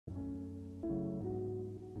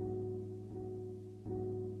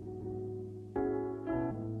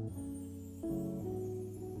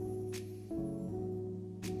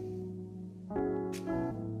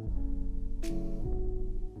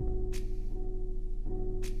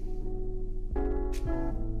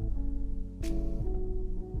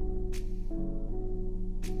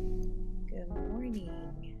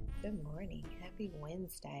Happy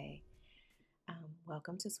Wednesday.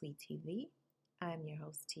 Welcome to Sweet TV. I'm your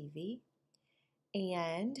host, TV,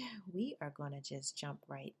 and we are going to just jump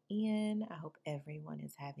right in. I hope everyone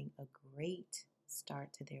is having a great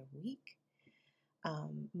start to their week.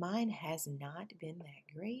 Mine has not been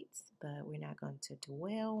that great, but we're not going to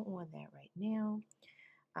dwell on that right now.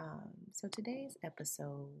 So today's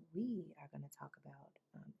episode, we are going to talk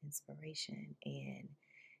about inspiration, and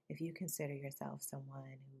if you consider yourself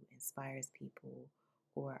someone who inspires people,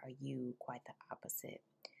 or are you quite the opposite?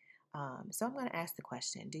 So I'm going to ask the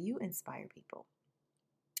question, do you inspire people?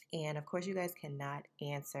 And of course, you guys cannot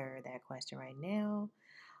answer that question right now,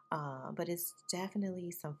 but it's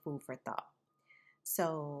definitely some food for thought.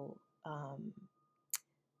 So, to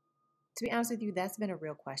be honest with you, that's been a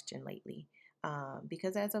real question lately.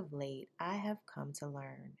 Because as of late, I have come to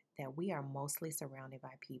learn that we are mostly surrounded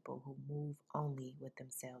by people who move only with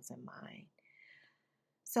themselves in mind.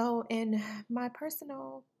 So, in my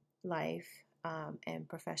personal life and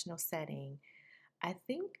professional setting, I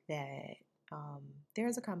think that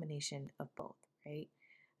there's a combination of both, right?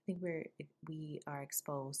 I think we are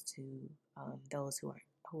exposed to those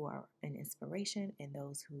who are an inspiration and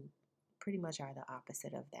those who pretty much are the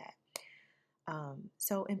opposite of that.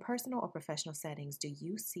 So, in personal or professional settings, do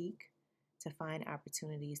you seek to find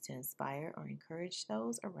opportunities to inspire or encourage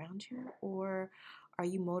those around you? Or are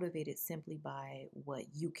you motivated simply by what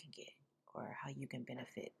you can get or how you can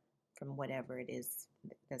benefit from whatever it is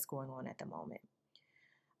that's going on at the moment?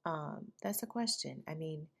 That's a question. I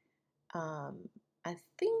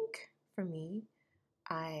think for me,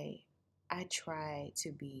 I I try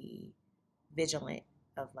to be vigilant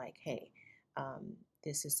of like, hey,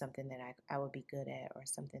 this is something that I would be good at or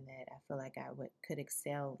something that I feel like could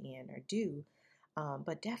excel in or do.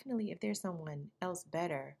 But definitely if there's someone else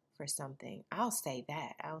better for something, I'll say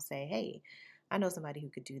that. I'll say, hey, I know somebody who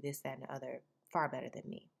could do this, that, and the other far better than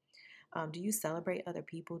me. Do you celebrate other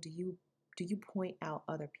people? Do you point out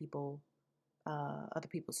other people's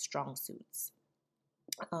strong suits?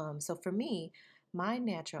 So for me, my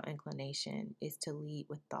natural inclination is to lead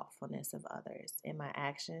with thoughtfulness of others in my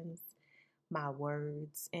actions, my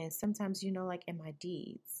words, and sometimes, like in my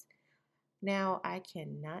deeds. Now, I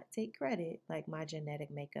cannot take credit, like my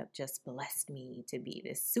genetic makeup just blessed me to be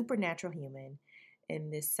this supernatural human in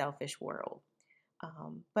this selfish world.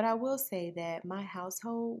 But I will say that my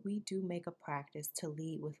household, we do make a practice to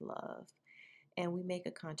lead with love. And we make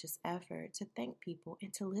a conscious effort to thank people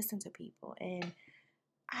and to listen to people. And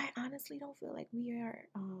I honestly don't feel like we are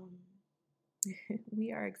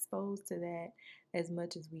we are exposed to that as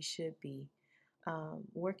much as we should be.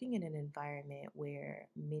 Working in an environment where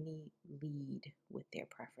many lead with their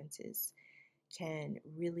preferences can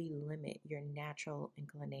really limit your natural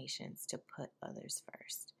inclinations to put others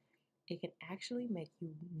first. It can actually make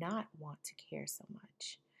you not want to care so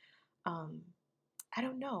much. Um, I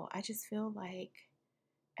don't know. I just feel like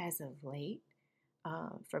as of late,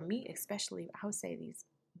 for me especially, I would say these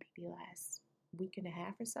maybe last week and a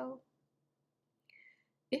half or so,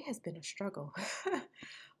 it has been a struggle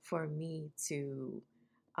for me to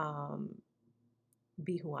um,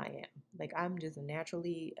 be who I am. Like I'm just a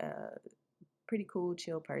naturally pretty cool,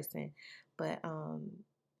 chill person, but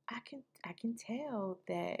I can tell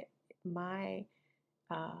that my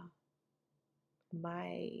uh,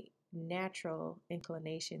 my natural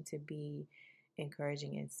inclination to be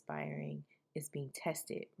encouraging, inspiring is being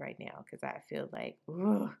tested right now because I feel like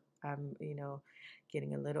I'm,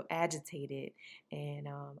 getting a little agitated, and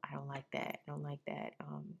I don't like that. I don't like that.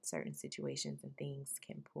 Certain situations and things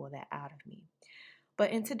can pull that out of me.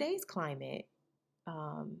 But in today's climate,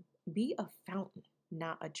 um, be a fountain,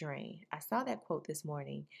 not a drain. I saw that quote this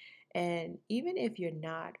morning. And even if you're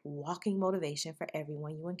not walking motivation for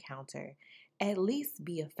everyone you encounter, at least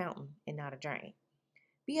be a fountain and not a drain.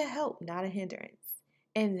 Be a help, not a hindrance.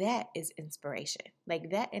 And that is inspiration.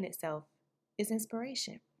 Like that in itself is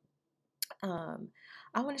inspiration. Um,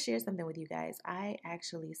 I want to share something with you guys. I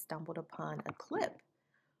actually stumbled upon a clip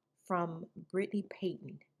from Brittany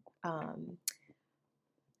Payton. Um,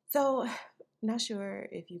 so, not sure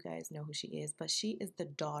if you guys know who she is, but she is the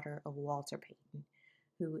daughter of Walter Payton,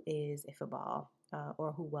 who is a football,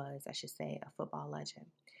 or who was, I should say, a football legend.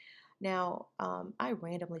 Now, I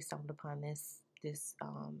randomly stumbled upon this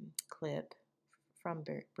clip from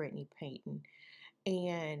Brittany Payton,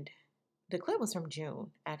 and the clip was from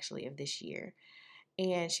June, actually, of this year,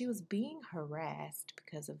 and she was being harassed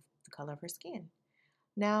because of the color of her skin.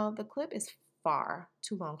 Now, the clip is far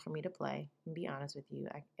too long for me to play, and be honest with you,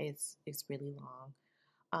 it's really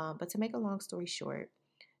long. But to make a long story short,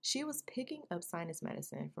 she was picking up sinus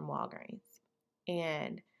medicine from Walgreens.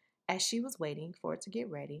 And As she was waiting for it to get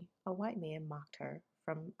ready, a white man mocked her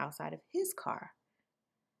from outside of his car.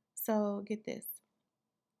 So get this.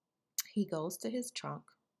 He goes to his trunk,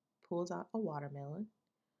 pulls out a watermelon,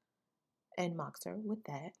 and mocks her with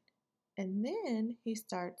that. And then he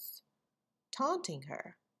starts taunting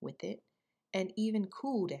her with it and even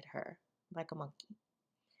cooed at her like a monkey.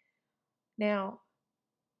 Now,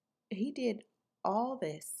 he did all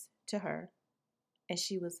this to her as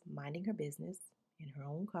she was minding her business in her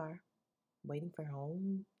own car, waiting for her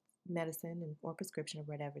own medicine or prescription or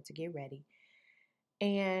whatever to get ready.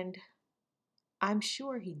 And I'm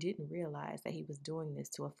sure he didn't realize that he was doing this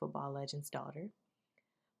to a football legend's daughter.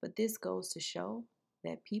 But this goes to show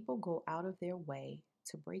that people go out of their way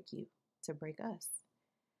to break you, to break us.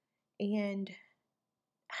 And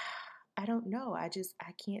I don't know. I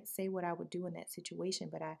can't say what I would do in that situation,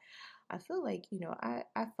 but I feel like,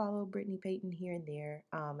 I follow Brittany Payton here and there,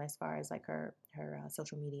 as far as like her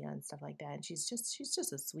social media and stuff like that. And she's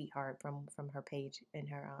just a sweetheart from her page and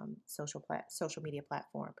her social media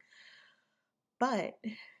platform. But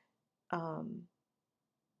um,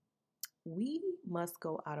 we must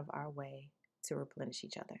go out of our way to replenish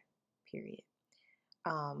each other, period.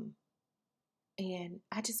 Um, and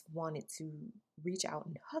I just wanted to reach out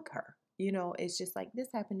and hug her. It's just like this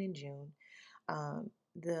happened in June.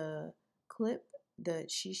 The clip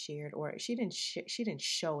that she shared, or she didn't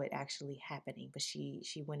show it actually happening, but she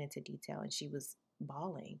went into detail and she was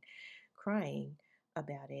bawling, crying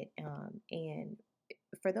about it. And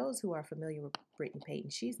for those who are familiar with Brittany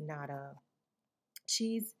Payton, she's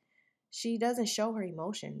she doesn't show her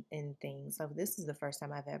emotion in things. So this is the first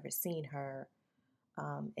time I've ever seen her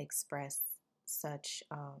express such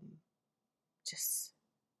just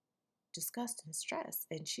disgust and stress.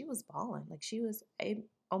 And she was bawling, like it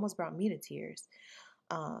almost brought me to tears.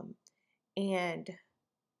 Um, and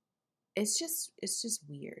it's just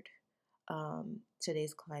weird,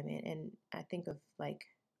 today's climate. And I think of like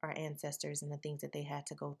our ancestors and the things that they had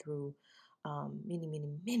to go through many,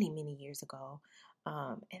 many, many, many years ago.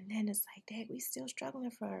 And then it's like, dang, we still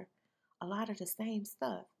struggling for a lot of the same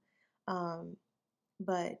stuff. Um,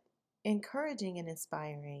 but encouraging and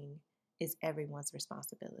inspiring is everyone's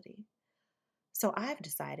responsibility. So I've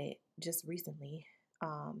decided just recently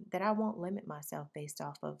that I won't limit myself based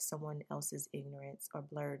off of someone else's ignorance or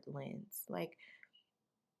blurred lens. Like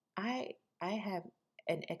I I have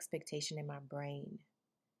an expectation in my brain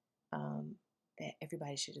um, that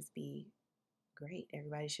everybody should just be great.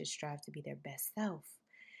 Everybody should strive to be their best self.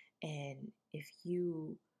 And if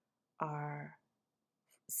you are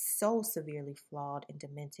so severely flawed and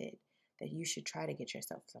demented, that you should try to get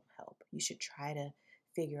yourself some help. You should try to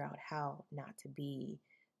figure out how not to be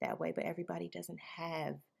that way. But everybody doesn't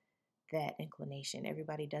have that inclination.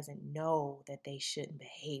 Everybody doesn't know that they shouldn't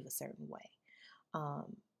behave a certain way.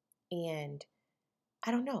 Um, and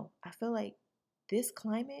I don't know. I feel like this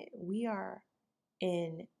climate we are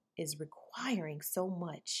in is requiring so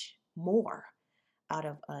much more out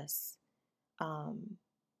of us. Um,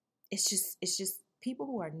 it's just people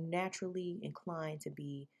who are naturally inclined to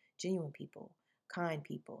be genuine people, kind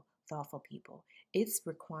people, thoughtful people. It's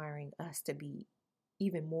requiring us to be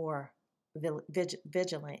even more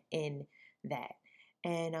vigilant in that.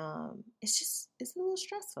 And it's a little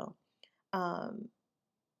stressful. Um,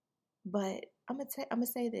 but I'm gonna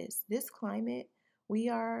say this: this climate we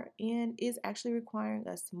are in is actually requiring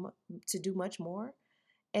us to do much more,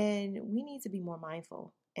 and we need to be more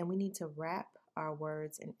mindful, and we need to wrap our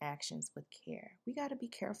words and actions with care. We got to be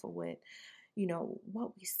careful with,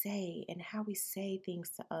 what we say and how we say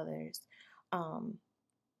things to others. Um,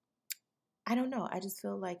 I don't know. I just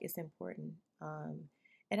feel like it's important.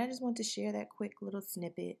 And I just want to share that quick little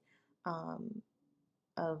snippet um,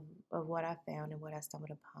 of what I found and what I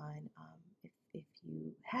stumbled upon. If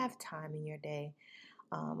you have time in your day,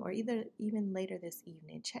 or either even later this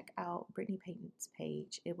evening, check out Brittany Payton's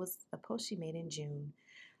page. It was a post she made in June.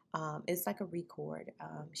 It's like a record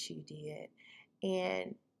she did,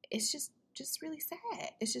 and it's just really sad.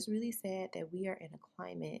 It's just really sad that we are in a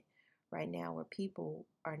climate right now where people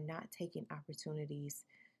are not taking opportunities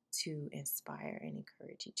to inspire and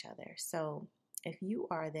encourage each other. So if you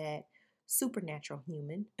are that supernatural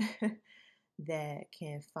human that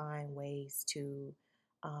can find ways to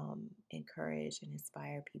encourage and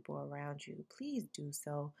inspire people around you, please do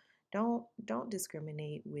so. Don't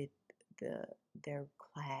discriminate with the their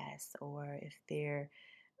class or if they're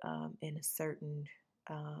in a certain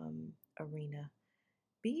arena.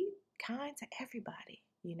 Be kind to everybody.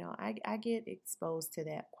 I get exposed to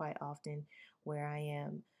that quite often where I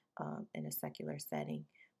am in a secular setting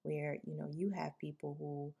where you have people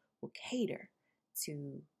who will cater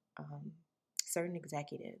to certain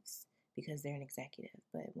executives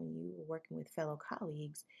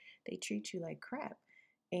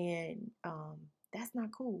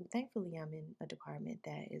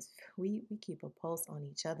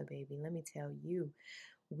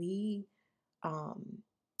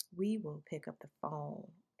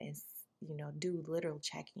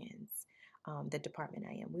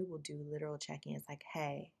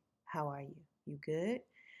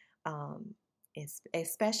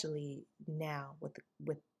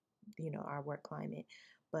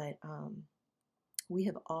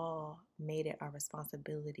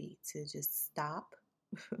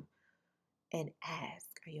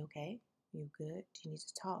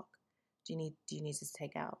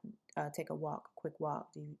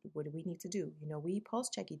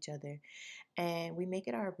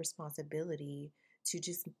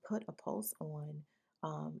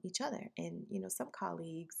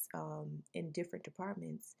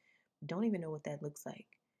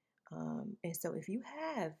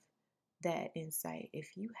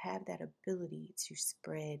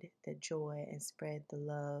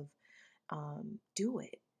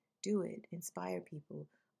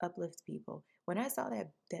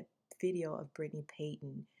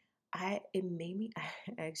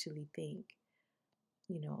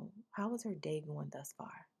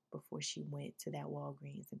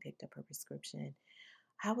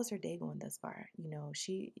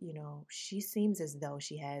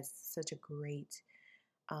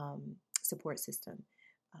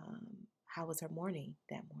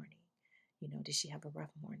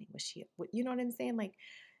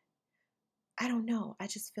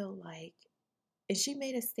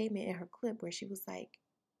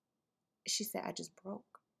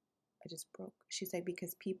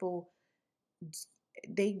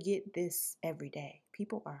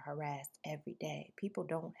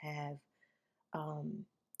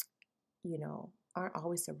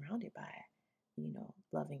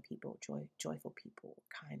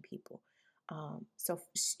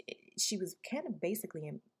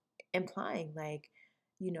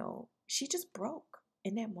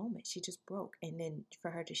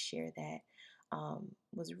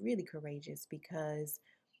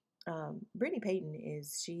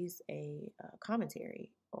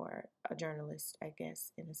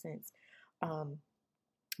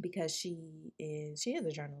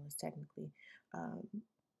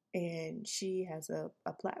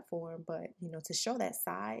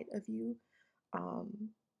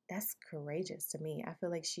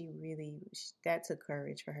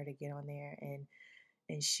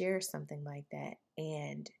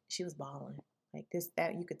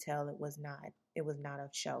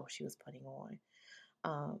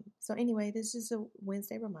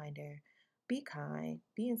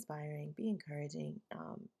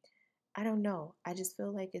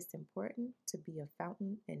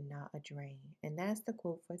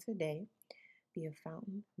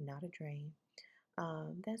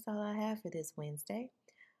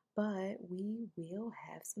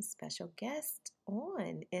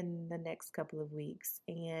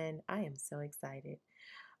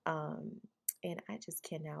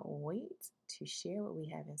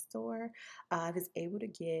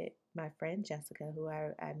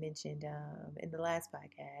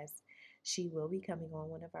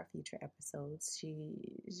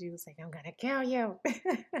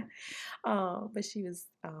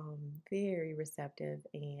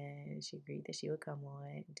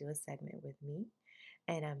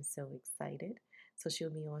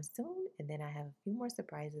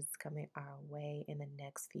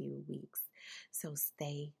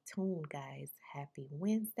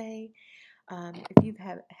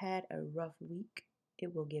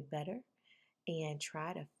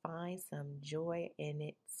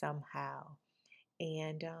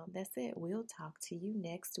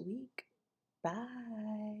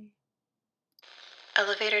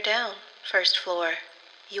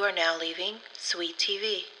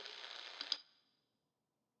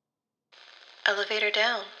Elevator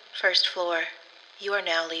down, first floor. You are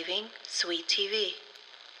now leaving Sweet TV.